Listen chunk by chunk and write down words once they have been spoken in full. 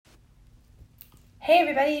Hey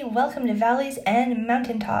everybody, welcome to Valleys and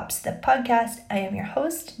Mountaintops, the podcast. I am your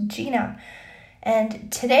host, Gina,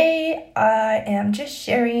 and today I am just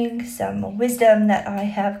sharing some wisdom that I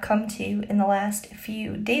have come to in the last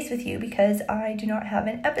few days with you because I do not have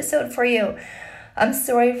an episode for you. I'm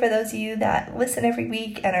sorry for those of you that listen every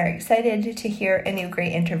week and are excited to hear a new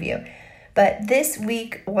great interview, but this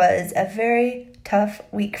week was a very tough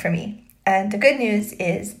week for me. And the good news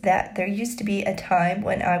is that there used to be a time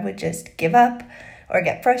when I would just give up or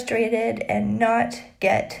get frustrated and not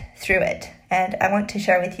get through it. And I want to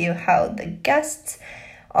share with you how the guests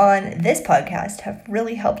on this podcast have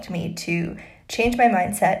really helped me to change my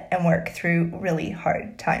mindset and work through really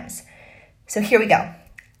hard times. So here we go.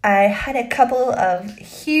 I had a couple of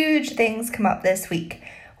huge things come up this week.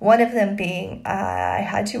 One of them being I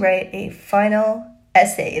had to write a final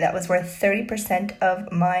essay that was worth 30% of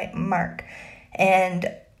my mark.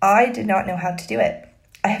 And I did not know how to do it.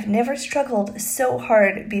 I have never struggled so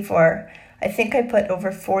hard before. I think I put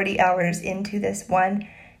over 40 hours into this one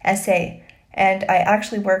essay, and I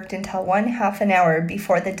actually worked until one half an hour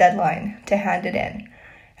before the deadline to hand it in.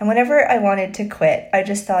 And whenever I wanted to quit, I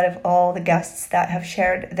just thought of all the guests that have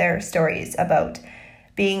shared their stories about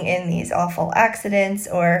being in these awful accidents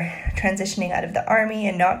or transitioning out of the army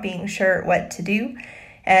and not being sure what to do.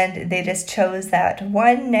 And they just chose that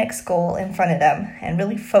one next goal in front of them and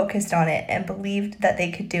really focused on it and believed that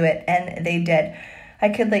they could do it, and they did. I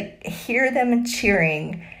could hear them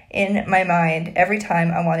cheering in my mind every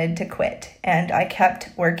time I wanted to quit, and I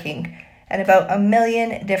kept working. And about 1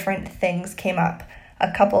 million different things came up,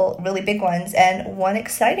 a couple really big ones, and one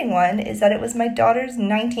exciting one is that it was my daughter's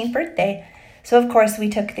 19th birthday. So of course we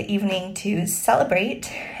took the evening to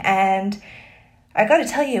celebrate, and I got to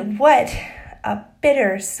tell you what a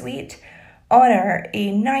bittersweet honor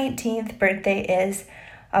a 19th birthday is.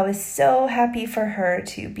 I was so happy for her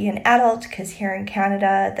to be an adult because here in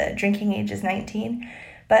Canada, the drinking age is 19.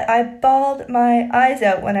 But I bawled my eyes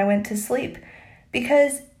out when I went to sleep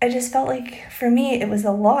because I just felt like for me, it was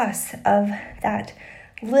a loss of that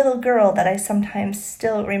little girl that I sometimes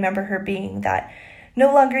still remember her being that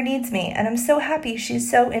no longer needs me. And I'm so happy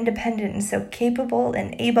she's so independent and so capable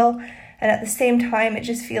and able. And at the same time, it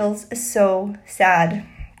just feels so sad.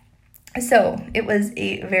 So it was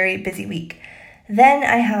a very busy week. Then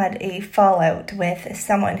I had a fallout with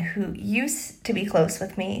someone who used to be close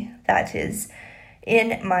with me, that is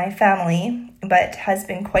in my family, but has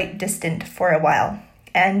been quite distant for a while.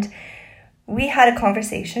 And we had a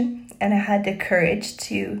conversation, and I had the courage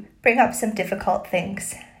to bring up some difficult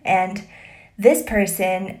things. And this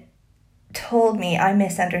person told me I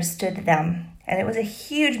misunderstood them. And it was a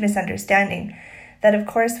huge misunderstanding that, of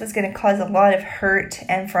course, was going to cause a lot of hurt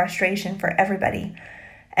and frustration for everybody.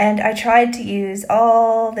 And I tried to use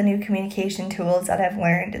all the new communication tools that I've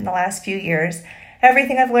learned in the last few years,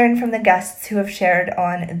 everything I've learned from the guests who have shared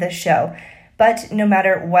on the show. But no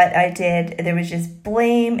matter what I did, there was just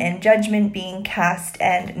blame and judgment being cast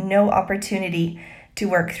and no opportunity to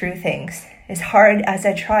work through things. As hard as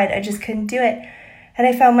I tried, I just couldn't do it. And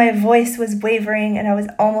I found my voice was wavering and I was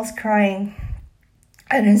almost crying.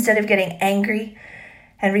 And instead of getting angry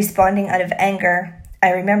and responding out of anger, I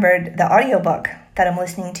remembered the audiobook that I'm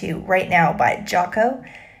listening to right now by Jocko,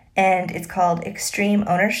 and it's called Extreme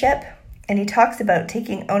Ownership. And he talks about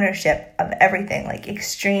taking ownership of everything, like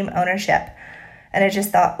extreme ownership. And I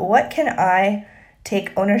just thought, what can I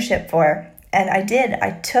take ownership for? And I did.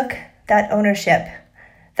 I took that ownership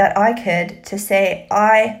that I could to say,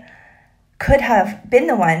 I could have been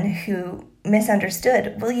the one who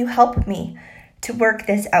misunderstood. Will you help me to work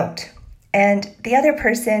this out? And the other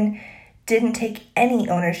person didn't take any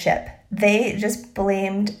ownership. They just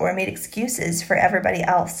blamed or made excuses for everybody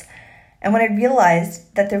else. And when I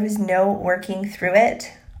realized that there was no working through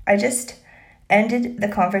it, I just ended the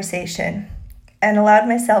conversation and allowed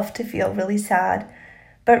myself to feel really sad,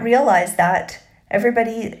 but realized that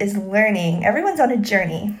everybody is learning. Everyone's on a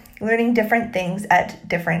journey, learning different things at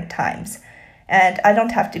different times. And I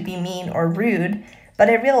don't have to be mean or rude, but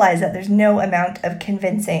I realize that there's no amount of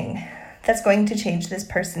convincing that's going to change this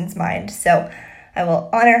person's mind. So I will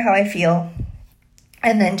honor how I feel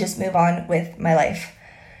and then just move on with my life.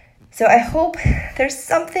 So I hope there's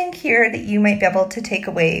something here that you might be able to take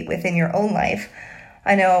away within your own life.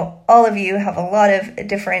 I know all of you have a lot of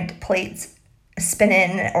different plates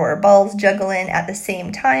spinning or balls juggling at the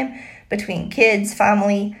same time between kids,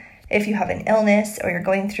 family. If you have an illness or you're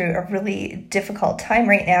going through a really difficult time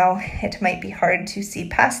right now, it might be hard to see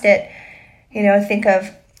past it. Think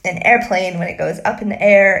of an airplane when it goes up in the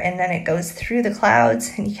air and then it goes through the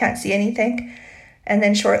clouds and you can't see anything. And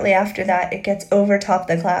then shortly after that, it gets overtop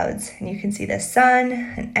the clouds and you can see the sun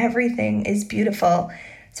and everything is beautiful.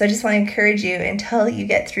 So I just want to encourage you until you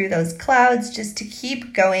get through those clouds, just to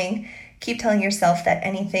keep going, keep telling yourself that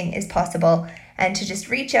anything is possible, and to just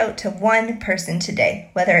reach out to one person today,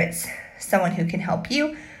 whether it's someone who can help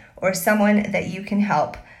you or someone that you can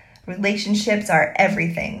help. Relationships are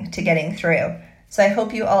everything to getting through. So I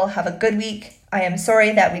hope you all have a good week. I am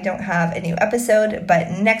sorry that we don't have a new episode,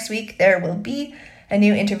 but next week there will be a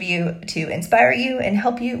new interview to inspire you and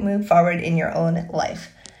help you move forward in your own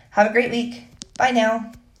life. Have a great week. Bye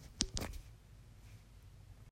now.